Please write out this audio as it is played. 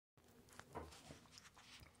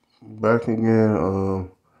Back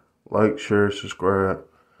again. Like, share, subscribe.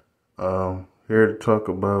 Here to talk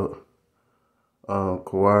about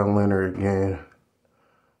Kawhi Leonard again.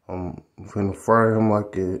 I'm finna fry him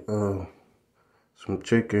like some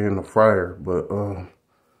chicken in the fryer, but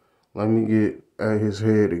let me get at his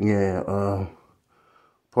head again.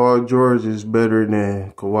 Paul George is better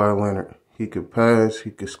than Kawhi Leonard. He could pass,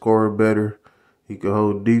 he could score better, he could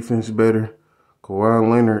hold defense better. Kawhi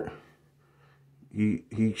Leonard,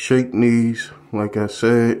 he shake knees, like I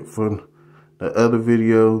said from the other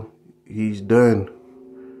video. He's done.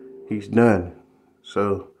 He's done.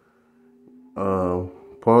 So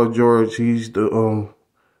Paul George, he's the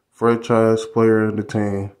franchise player of the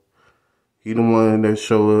team. He the one that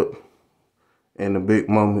show up in the big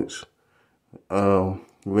moments.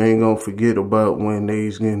 We ain't gonna forget about when they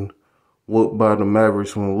was getting whooped by the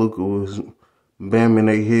Mavericks when Luka was bamming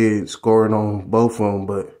their head, scoring on both of them.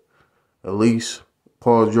 But at least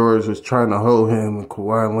Paul George was trying to hold him, and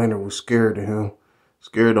Kawhi Leonard was scared of him,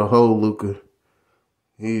 scared to hold Luka.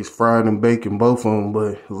 He's fried and baking both of them,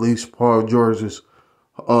 but at least Paul George is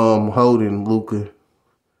holding Luka.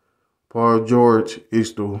 Paul George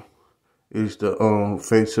is the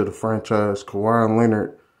face of the franchise. Kawhi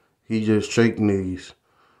Leonard, he just shake knees.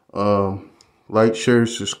 Like, share,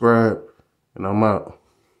 subscribe, and I'm out.